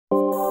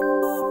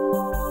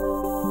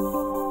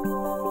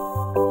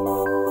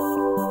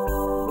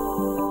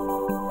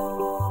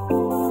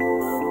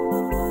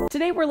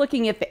we're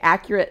looking at the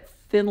Acurit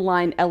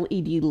ThinLine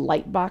LED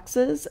light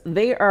boxes.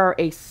 They are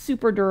a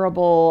super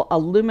durable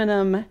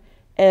aluminum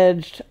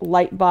edged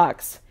light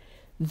box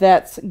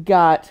that's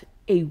got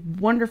a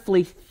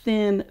wonderfully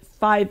thin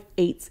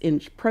 5/8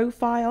 inch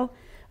profile.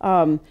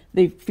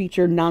 They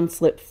feature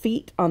non-slip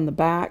feet on the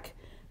back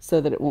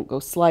so that it won't go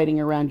sliding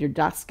around your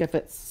desk if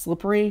it's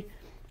slippery.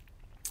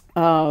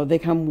 They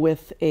come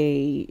with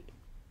a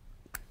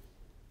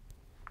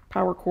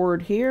power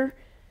cord here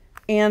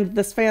and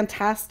this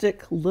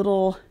fantastic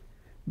little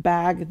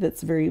bag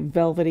that's very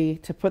velvety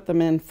to put them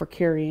in for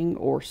carrying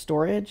or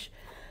storage.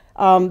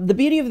 The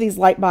beauty of these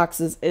light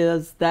boxes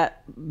is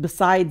that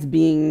besides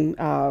being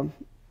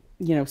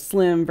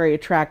slim, very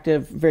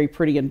attractive, very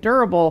pretty and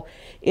durable,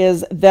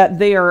 is that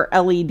they are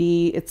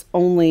LED. It's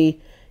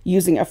only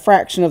using a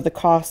fraction of the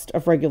cost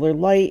of regular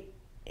light.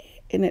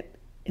 And it,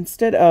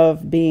 instead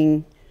of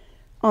being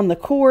on the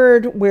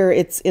cord where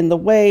it's in the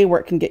way,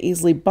 where it can get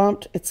easily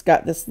bumped, it's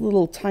got this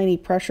little tiny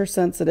pressure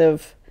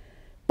sensitive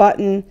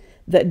button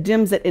that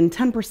dims it in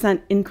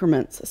 10%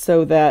 increments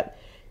so that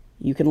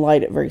you can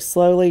light it very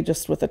slowly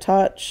just with a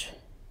touch,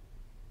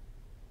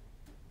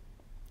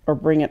 or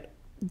bring it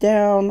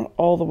down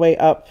all the way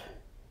up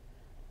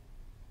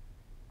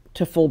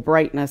to full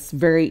brightness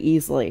very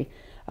easily.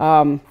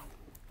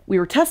 We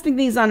were testing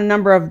these on a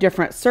number of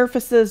different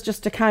surfaces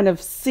just to kind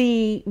of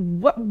see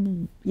what,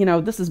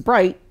 this is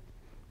bright,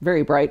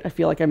 very bright. I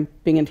feel like I'm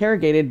being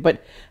interrogated,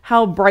 but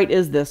how bright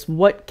is this?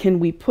 What can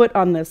we put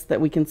on this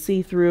that we can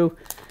see through?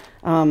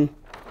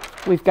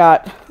 We've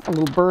got a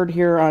little bird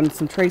here on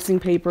some tracing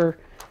paper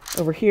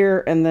over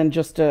here, and then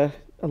just a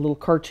little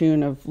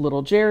cartoon of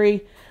little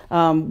Jerry.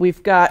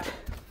 We've got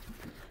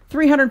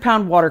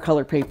 300-pound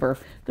watercolor paper.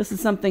 This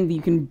is something that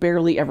you can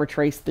barely ever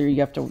trace through.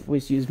 You have to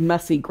always use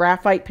messy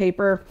graphite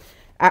paper.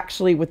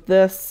 Actually, with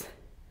this,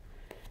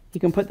 you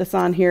can put this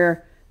on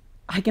here.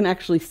 I can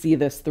actually see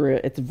this through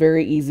it. It's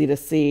very easy to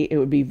see. It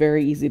would be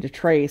very easy to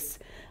trace.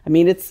 I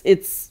mean,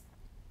 it's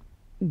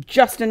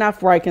just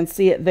enough where I can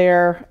see it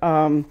there.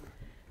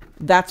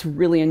 That's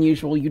really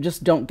unusual. You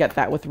just don't get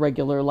that with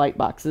regular light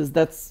boxes.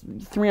 That's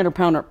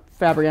 300-pound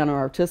Fabriano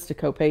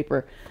Artistico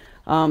paper.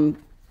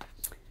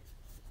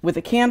 With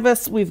a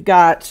canvas, we've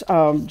got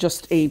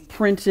just a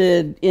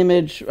printed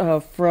image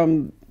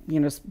from,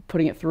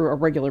 putting it through a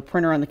regular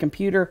printer on the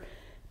computer,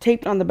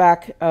 taped on the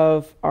back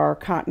of our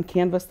cotton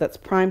canvas that's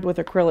primed with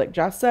acrylic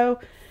gesso.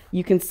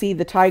 You can see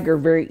the tiger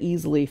very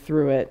easily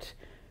through it.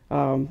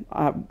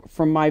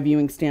 From my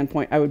viewing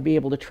standpoint, I would be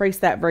able to trace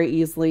that very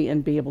easily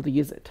and be able to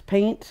use it to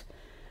paint.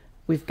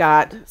 We've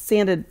got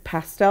sanded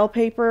pastel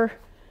paper.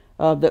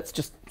 That's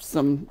just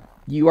some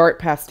UArt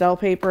pastel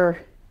paper.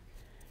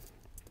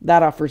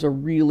 That offers a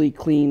really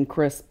clean,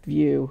 crisp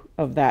view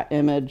of that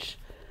image.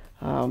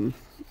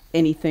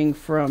 Anything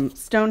from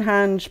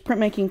Stonehenge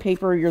printmaking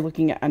paper, you're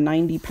looking at a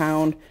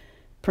 90-pound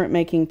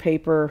printmaking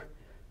paper.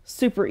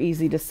 Super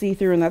easy to see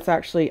through, and that's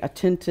actually a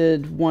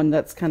tinted one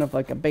that's kind of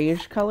like a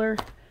beige color.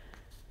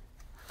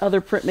 Other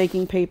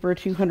printmaking paper,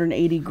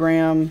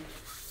 280-gram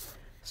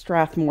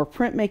Strathmore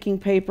printmaking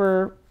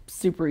paper,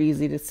 super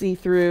easy to see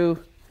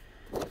through.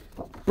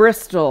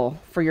 Bristol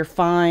for your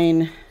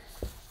fine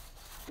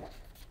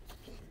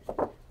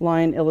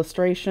line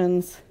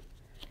illustrations,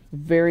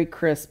 very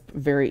crisp,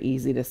 very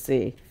easy to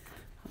see.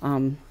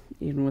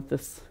 Even with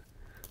this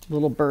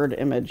little bird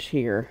image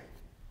here,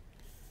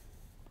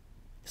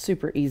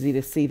 super easy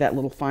to see that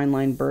little fine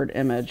line bird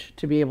image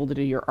to be able to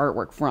do your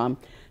artwork from.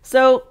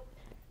 So,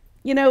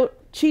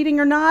 cheating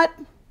or not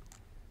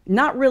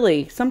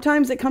really.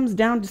 Sometimes it comes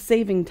down to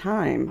saving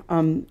time.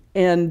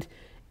 And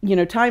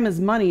time is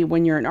money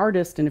when you're an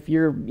artist, and if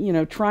you're,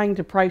 trying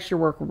to price your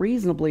work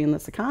reasonably in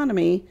this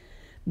economy,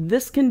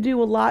 this can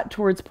do a lot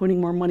towards putting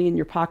more money in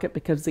your pocket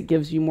because it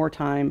gives you more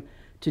time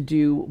to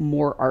do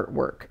more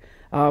artwork.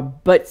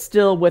 But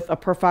still, with a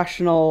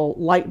professional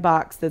light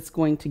box that's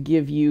going to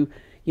give you,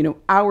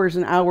 hours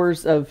and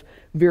hours of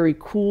very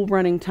cool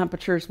running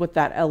temperatures with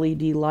that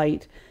LED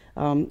light,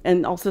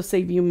 and also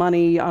save you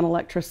money on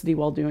electricity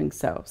while doing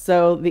so.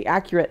 So the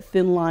Acurit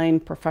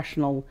ThinLine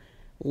professional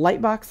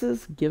light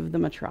boxes, give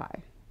them a try.